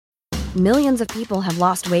Millions of people have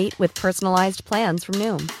lost weight with personalized plans from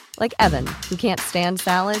Noom. Like Evan, who can't stand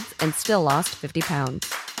salads and still lost 50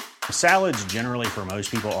 pounds. Salads generally for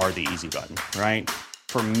most people are the easy button, right?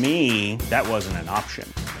 For me, that wasn't an option.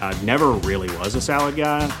 I never really was a salad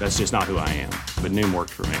guy. That's just not who I am. But Noom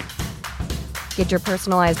worked for me. Get your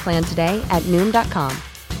personalized plan today at Noom.com.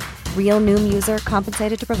 Real Noom user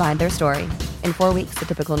compensated to provide their story. In 4 weeks, the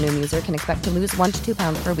typical Noom user can expect to lose 1 to 2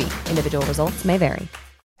 pounds per week. Individual results may vary.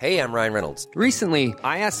 Hey, I'm Ryan Reynolds. Recently,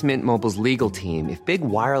 I asked Mint Mobile's legal team if big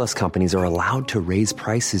wireless companies are allowed to raise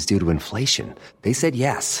prices due to inflation. They said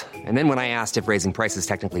yes. And then when I asked if raising prices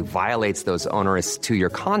technically violates those onerous 2-year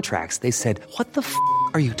contracts, they said, "What the f***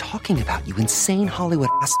 are you talking about, you insane Hollywood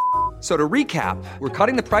ass?" So to recap, we're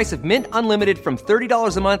cutting the price of Mint Unlimited from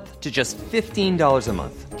 $30 a month to just $15 a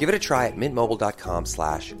month. Give it a try at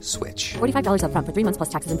mintmobile.com/switch. $45 up front for 3 months plus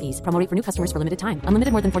taxes and fees. Promo rate for new customers for limited time.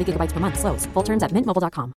 Unlimited more than 40 gigabytes per month. Slows full terms at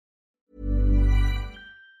mintmobile.com.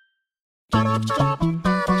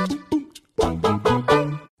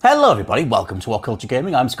 Hello everybody, welcome to What Culture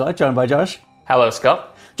Gaming. I'm Scott, joined by Josh. Hello, Scott.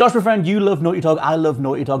 Josh, my friend, you love Naughty Dog, I love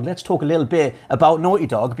Naughty Dog. Let's talk a little bit about Naughty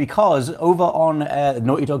Dog, because over on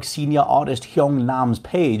Naughty Dog senior artist Hyung Nam's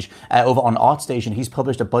page, over on ArtStation, he's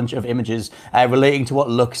published a bunch of images relating to what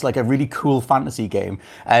looks like a really cool fantasy game,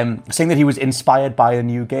 saying that he was inspired by a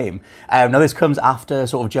new game. Now this comes after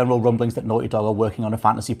sort of general rumblings that Naughty Dog are working on a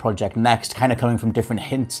fantasy project next, kind of coming from different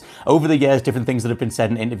hints over the years, different things that have been said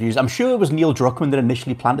in interviews. I'm sure it was Neil Druckmann that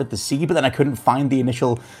initially planted the seed, but then I couldn't find the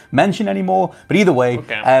initial mention anymore. But either way,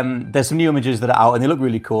 there's some new images that are out and they look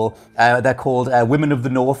really cool. They're called Women of the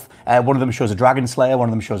North. One of them shows a dragon slayer, one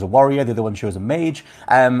of them shows a warrior, the other one shows a mage.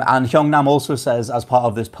 And Hyung Nam also says, as part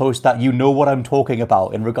of this post, that you know what I'm talking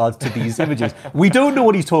about in regards to these images. We don't know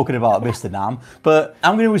what he's talking about, Mr. Nam, but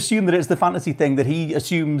I'm going to assume that it's the fantasy thing that he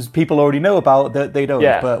assumes people already know about that they don't.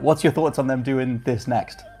 Yeah. But what's your thoughts on them doing this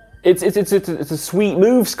next? It's a sweet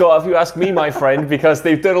move, Scott, if you ask me, my friend, because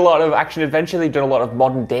they've done a lot of action adventure, they've done a lot of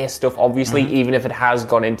modern day stuff, obviously, even if it has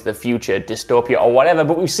gone into the future, dystopia or whatever,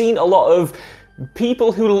 but we've seen a lot of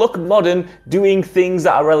people who look modern doing things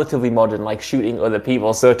that are relatively modern, like shooting other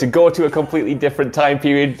people. So to go to a completely different time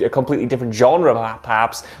period, a completely different genre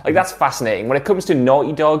perhaps, like that's fascinating. When it comes to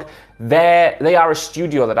Naughty Dog, they are a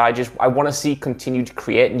studio that I want to see continue to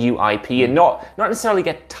create new IP and not necessarily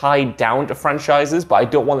get tied down to franchises, but I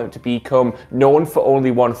don't want them to become known for only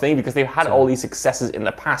one thing, because they've had all these successes in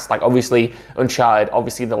the past, like obviously Uncharted,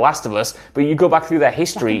 obviously The Last of Us, but you go back through their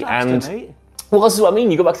history and... Well, this is what I mean.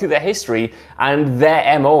 You go back through their history, and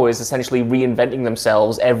their MO is essentially reinventing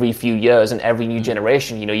themselves every few years and every new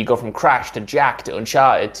generation. You know, you go from Crash to Jack to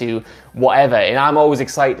Uncharted to whatever, and I'm always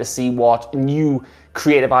excited to see what new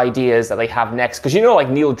creative ideas that they have next. Because you know, like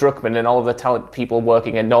Neil Druckmann and all of the talent people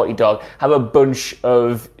working at Naughty Dog have a bunch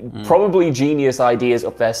of probably genius ideas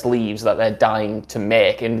up their sleeves that they're dying to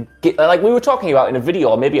make. And like we were talking about in a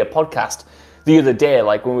video or maybe a podcast the other day,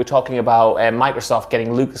 like when we were talking about Microsoft getting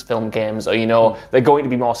Lucasfilm games, or, you know, they're going to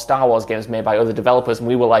be more Star Wars games made by other developers, and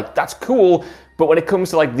we were like, that's cool, but when it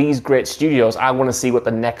comes to like these great studios, I want to see what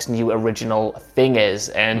the next new original thing is,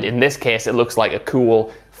 and in this case, it looks like a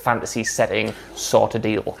cool fantasy setting sort of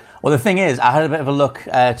deal. Well, the thing is, I had a bit of a look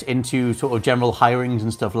into sort of general hirings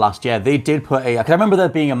and stuff last year. They did put I can remember there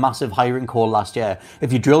being a massive hiring call last year.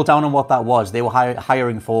 If you drill down on what that was, they were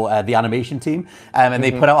hiring for the animation team, and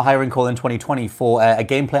they put out a hiring call in 2020 for a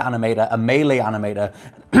gameplay animator, a melee animator,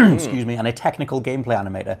 excuse me, and a technical gameplay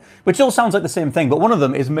animator, which all sounds like the same thing, but one of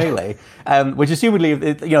them is melee, which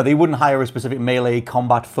assumedly, you know, they wouldn't hire a specific melee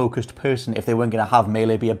combat-focused person if they weren't going to have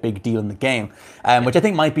melee be a big deal in the game, which I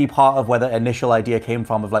think might be part of where the initial idea came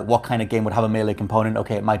from of like, what kind of game would have a melee component?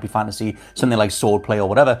 Okay, it might be fantasy, something like swordplay or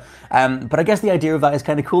whatever. But I guess the idea of that is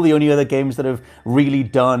kind of cool. The only other games that have really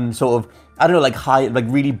done sort of, I don't know, like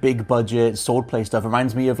really big budget swordplay stuff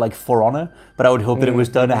reminds me of like For Honor, but I would hope that it was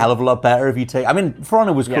done a hell of a lot better if you take... I mean, For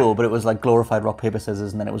Honor was cool, but it was like glorified rock, paper,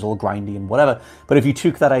 scissors, and then it was all grindy and whatever. But if you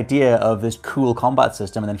took that idea of this cool combat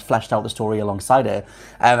system and then fleshed out the story alongside it,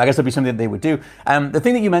 I guess that'd be something that they would do. The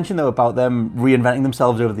thing that you mentioned, though, about them reinventing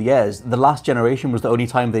themselves over the years, the last generation was the only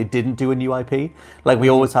time they didn't do a new IP. Like, we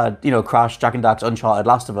always had, you know, Crash, Jak and Dax, Uncharted,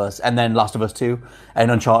 Last of Us, and then Last of Us 2, and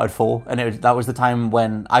Uncharted 4. And that was the time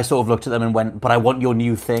when I sort of looked at them and went, but I want your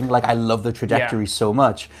new thing. Like, I love the trajectory so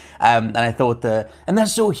much. And I thought and they're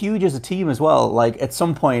so huge as a team as well. Like, at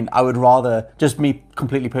some point, I would rather, just me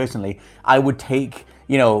completely personally, I would take,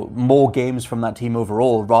 you know, more games from that team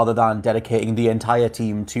overall rather than dedicating the entire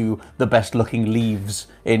team to the best looking leaves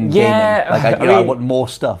in gaming. Like, I want more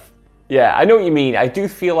stuff. Yeah, I know what you mean. I do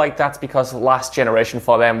feel like that's because the last generation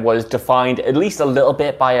for them was defined at least a little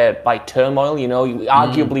bit by turmoil. You know,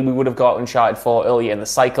 arguably we would have got Uncharted 4 earlier in the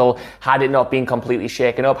cycle had it not been completely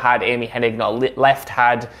shaken up, had Amy Hennig not left,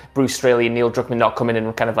 had Bruce Straley and Neil Druckmann not come in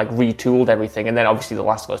and kind of like retooled everything. And then obviously The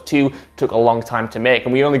Last of Us 2 took a long time to make,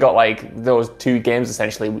 and we only got like those 2 games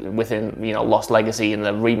essentially within, you know, Lost Legacy and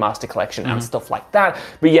the remaster collection and stuff like that.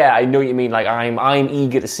 But yeah, I know what you mean. Like I'm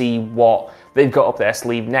eager to see what they've got up their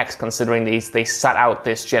sleeve next, considering they sat out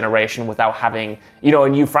this generation without having, you know, a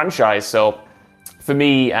new franchise. So for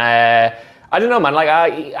me, I don't know, man. Like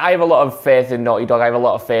I have a lot of faith in Naughty Dog. I have a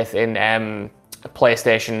lot of faith in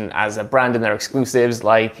PlayStation as a brand and their exclusives.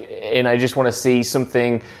 Like, and I just want to see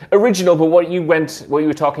something original. But what you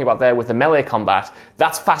were talking about there with the melee combat,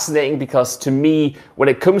 that's fascinating because to me, when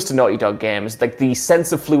it comes to Naughty Dog games, like the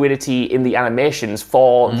sense of fluidity in the animations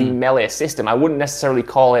for the melee system, I wouldn't necessarily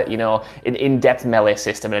call it, you know, an in-depth melee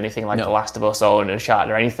system or anything like The Last of Us or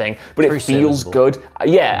Uncharted or anything, but it feels good.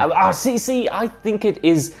 Yeah, see, I think it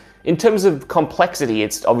is. In terms of complexity,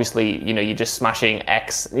 it's obviously, you know, you're just smashing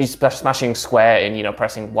X, you're smashing square and, you know,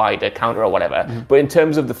 pressing Y to counter or whatever. But in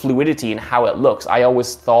terms of the fluidity and how it looks, I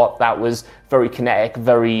always thought that was very kinetic,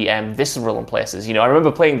 very visceral in places. You know, I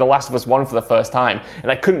remember playing The Last of Us 1 for the first time,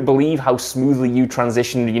 and I couldn't believe how smoothly you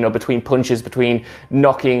transitioned, you know, between punches, between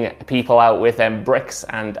knocking people out with bricks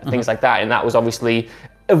and things like that. And that was obviously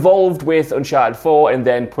evolved with Uncharted 4 and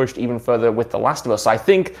then pushed even further with The Last of Us. So I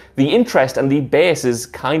think the interest and the base is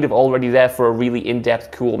kind of already there for a really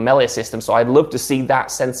in-depth, cool melee system. So I'd love to see that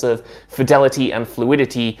sense of fidelity and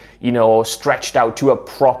fluidity, you know, stretched out to a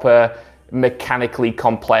proper, mechanically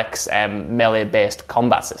complex, melee-based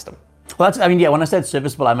combat system. Well, that's, I mean, yeah, when I said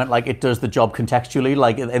serviceable, I meant like it does the job contextually,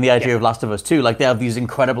 like in the idea of Last of Us 2, like they have these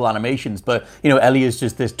incredible animations, but, you know, Ellie is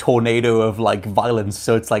just this tornado of like violence,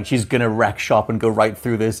 so it's like she's gonna wreck shop and go right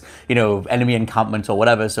through this, you know, enemy encampment or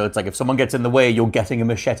whatever, so it's like if someone gets in the way, you're getting a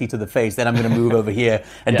machete to the face, then I'm gonna move over here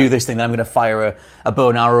and do this thing, then I'm gonna fire a bow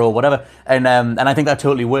and arrow or whatever, and I think that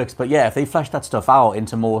totally works, but yeah, if they flesh that stuff out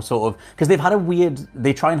into more sort of, because they've had a weird,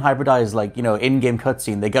 they try and hybridize, like, you know, in-game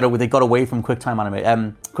cutscene, they got away from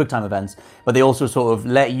QuickTime events, but they also sort of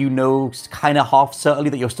let you know kind of half subtly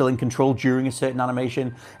that you're still in control during a certain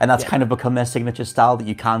animation, and that's kind of become their signature style, that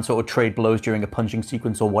you can sort of trade blows during a punching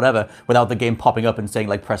sequence or whatever without the game popping up and saying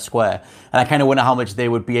like press square. And I kind of wonder how much they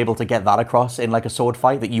would be able to get that across in like a sword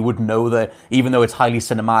fight, that you would know that even though it's highly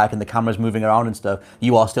cinematic and the camera's moving around and stuff,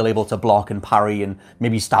 you are still able to block and parry and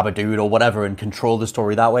maybe stab a dude or whatever and control the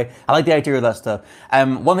story that way. I like the idea of that stuff.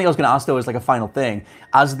 One thing I was going to ask though is like a final thing,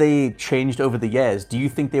 as they changed over the years, do you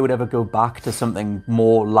think they would ever go back to something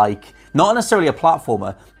more like, not necessarily a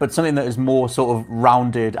platformer, but something that is more sort of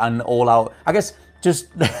rounded and all out, I guess, just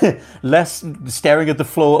less staring at the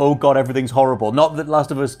floor, oh god, everything's horrible. Not that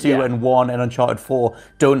Last of Us 2 and 1 and Uncharted 4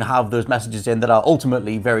 don't have those messages in that are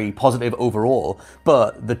ultimately very positive overall,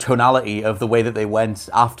 but the tonality of the way that they went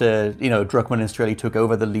after, you know, Druckmann and Straley took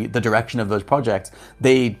over the direction of those projects,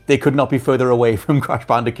 they could not be further away from Crash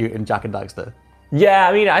Bandicoot and Jak and Daxter. Yeah,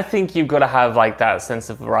 I mean, I think you've got to have like that sense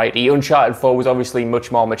of variety. Uncharted 4 was obviously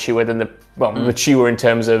much more mature than mature in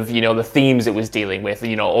terms of, you know, the themes it was dealing with,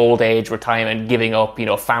 you know, old age, retirement, giving up, you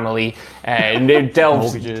know, family, and it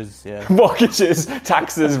delves mortgages,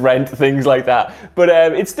 taxes, rent, things like that. But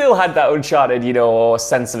it still had that Uncharted, you know,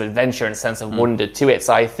 sense of adventure and sense of wonder to it.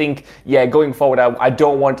 So I think, yeah, going forward, I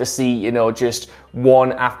don't want to see, you know, just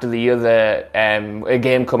one after the other, a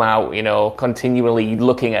game come out, you know, continually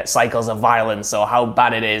looking at cycles of violence or how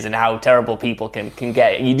bad it is and how terrible people can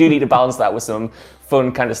get. You do need to balance that with some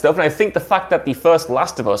fun kind of stuff. And I think the fact that the first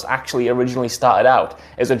Last of Us actually originally started out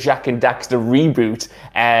as a Jak and Daxter reboot,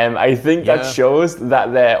 I think that shows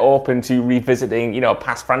that they're open to revisiting, you know,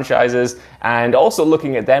 past franchises and also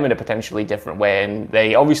looking at them in a potentially different way. And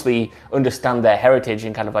they obviously understand their heritage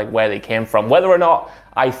and kind of like where they came from. Whether or not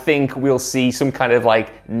I think we'll see some kind of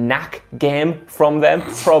like knack game from them,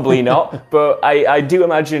 probably not. But I do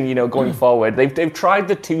imagine, you know, going forward, they've tried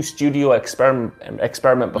the 2 studio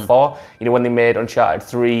experiment before. You know, when they made Uncharted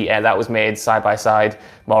 3, that was made side by side,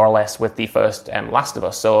 more or less, with the first Last of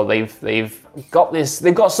Us. So they've got this.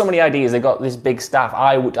 They've got so many ideas. They've got this big staff.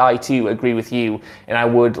 I too agree with you, and I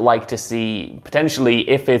would like to see potentially,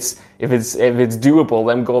 if it's doable,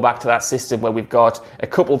 then go back to that system where we've got a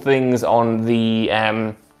couple things on the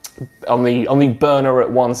burner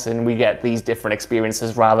at once, and we get these different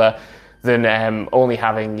experiences rather than only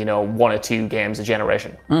having, you know, 1 or 2 games a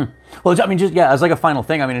generation. Well, I mean, just as like a final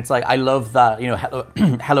thing, I mean, it's like I love that, you know,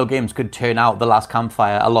 Hello Games could turn out The Last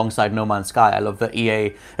Campfire alongside No Man's Sky. I love that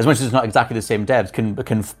EA, as much as it's not exactly the same devs,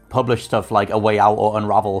 can publish stuff like A Way Out or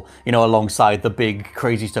Unravel, you know, alongside the big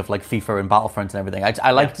crazy stuff like FIFA and Battlefront and everything.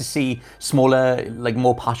 I like to see smaller, like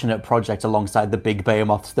more passionate projects alongside the big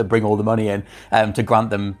behemoths that bring all the money in, to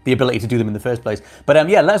grant them the ability to do them in the first place. But let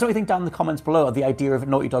us know what you think down in the comments below of the idea of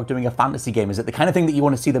Naughty Dog doing a fantasy game. Is it the kind of thing that you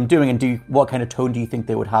want to see them doing, and what kind of tone do you think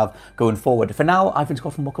they would have going forward? For now, I've been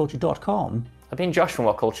Scott from WhatCulture.com. I've been Josh from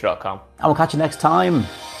WhatCulture.com. And we'll catch you next time.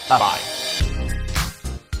 Bye.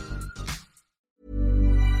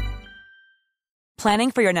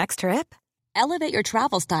 Planning for your next trip? Elevate your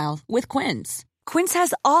travel style with Quince. Quince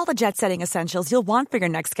has all the jet-setting essentials you'll want for your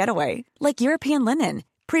next getaway, like European linen,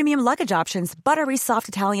 premium luggage options, buttery soft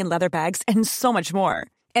Italian leather bags, and so much more.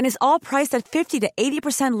 And is all priced at 50 to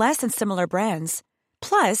 80% less than similar brands.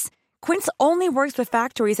 Plus, Quince only works with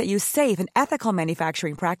factories that use safe and ethical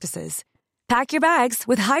manufacturing practices. Pack your bags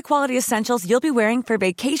with high-quality essentials you'll be wearing for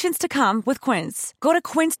vacations to come with Quince. Go to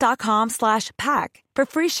quince.com/pack for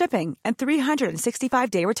free shipping and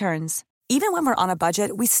 365-day returns. Even when we're on a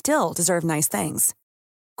budget, we still deserve nice things.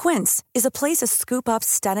 Quince is a place to scoop up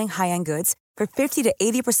stunning high-end goods for 50 to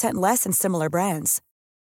 80% less than similar brands.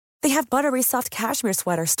 They have buttery soft cashmere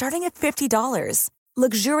sweaters starting at $50,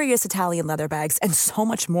 luxurious Italian leather bags, and so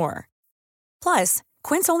much more. Plus,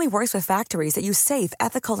 Quince only works with factories that use safe,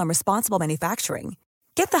 ethical, and responsible manufacturing.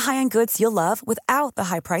 Get the high-end goods you'll love without the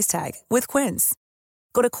high price tag with Quince.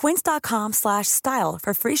 Go to quince.com/style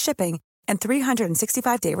for free shipping and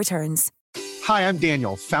 365-day returns. Hi, I'm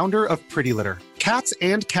Daniel, founder of Pretty Litter. Cats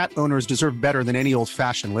and cat owners deserve better than any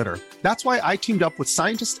old-fashioned litter. That's why I teamed up with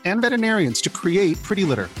scientists and veterinarians to create Pretty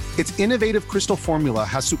Litter. Its innovative crystal formula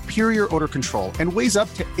has superior odor control and weighs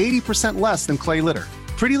up to 80% less than clay litter.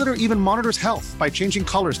 Pretty Litter even monitors health by changing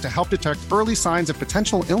colors to help detect early signs of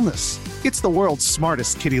potential illness. It's the world's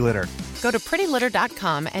smartest kitty litter. Go to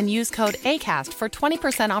prettylitter.com and use code ACAST for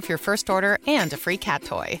 20% off your first order and a free cat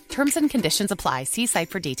toy. Terms and conditions apply. See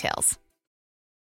site for details.